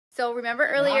So remember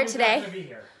earlier today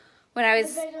when I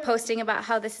was posting about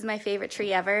how this is my favorite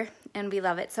tree ever and we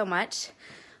love it so much?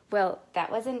 Well,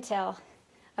 that was until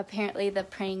apparently the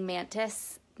praying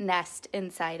mantis nest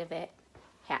inside of it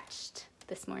hatched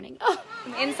this morning. Oh,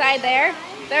 inside there,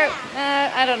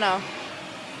 I don't know.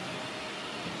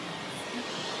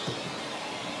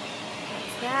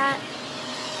 What's that?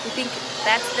 You think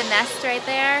that's the nest right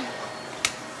there?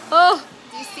 Oh,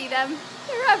 do you see them?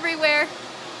 They're everywhere.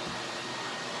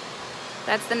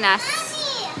 That's the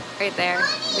nest right there.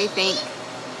 We think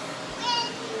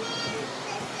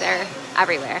they're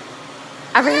everywhere.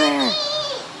 Everywhere.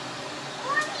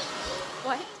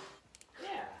 What?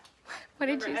 Yeah. What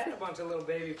did you say? A bunch of little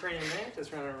baby praying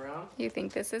mantis running around. You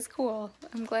think this is cool.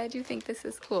 I'm glad you think this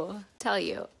is cool. Tell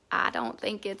you, I don't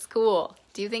think it's cool.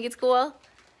 Do you think it's cool?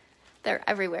 They're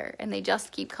everywhere, and they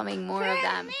just keep coming more of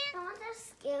them.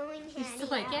 You still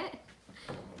like it?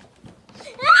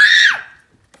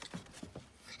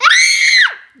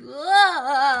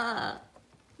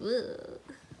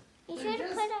 They're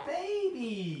just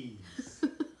babies.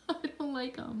 I don't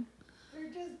like them. They're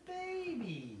just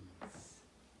babies.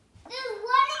 There's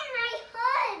one in my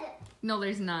hood. No,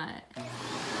 there's not. Where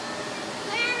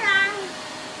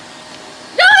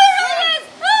No, there is!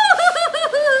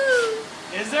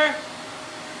 Is there?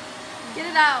 Get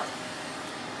it out.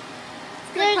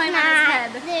 It's gonna climb on his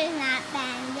head. There's not,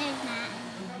 Ben. There's not.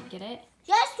 Get it?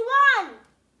 Just one.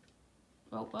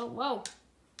 Whoa, whoa, whoa.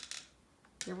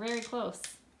 You're very close.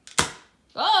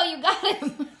 Oh, you got him. A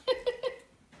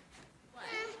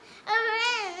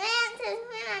mantis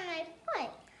went on my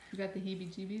foot. You got the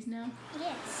heebie-jeebies now?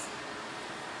 Yes.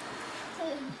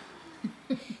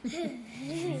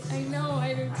 I know,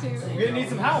 I do too. You're gonna need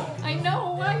some help. I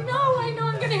know. I'm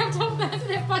gonna have to hold on to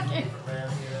that bucket.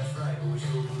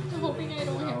 I'm hoping I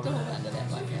don't have to hold on to that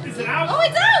bucket. Is it out? Oh,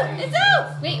 it's out! It's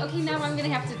out! Wait, okay, now I am gonna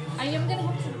have to.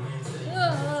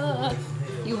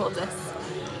 You hold this.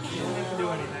 You don't have to do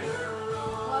anything.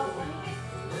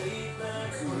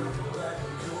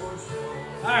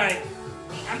 Alright.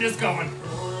 I'm just going.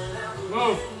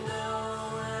 Move.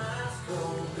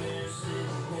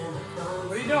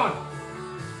 What are you doing?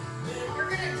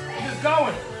 I'm just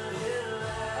going.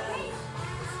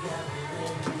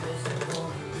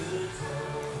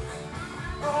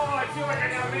 Oh, I feel like I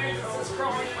got mantis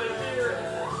crawling in my beard.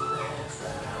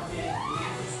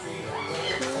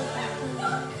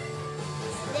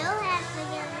 They'll have to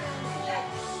get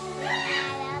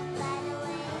them by the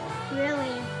way.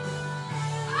 Really?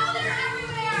 Oh, they're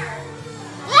everywhere!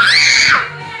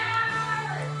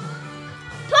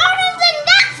 Part of the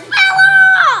next fell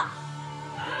off!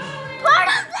 Part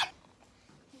of the...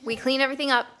 We cleaned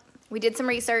everything up. We did some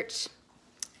research.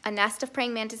 A nest of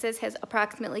praying mantises has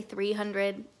approximately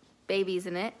 300 babies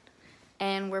in it,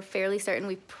 and we're fairly certain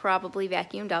we've probably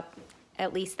vacuumed up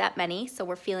at least that many, so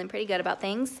we're feeling pretty good about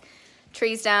things.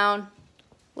 Trees down,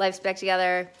 life's back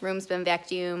together, room's been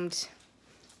vacuumed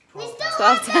 12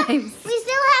 times. We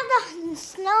still have the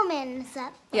snowman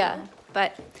up. Yeah,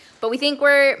 but we think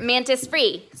we're mantis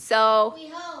free, so We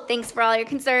hope. thanks for all your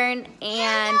concern,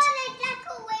 and all the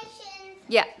decorations.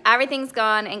 yeah, everything's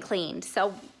gone and cleaned,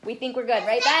 so we think we're good,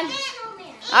 right, Ben?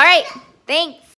 Snowman. All right, thanks.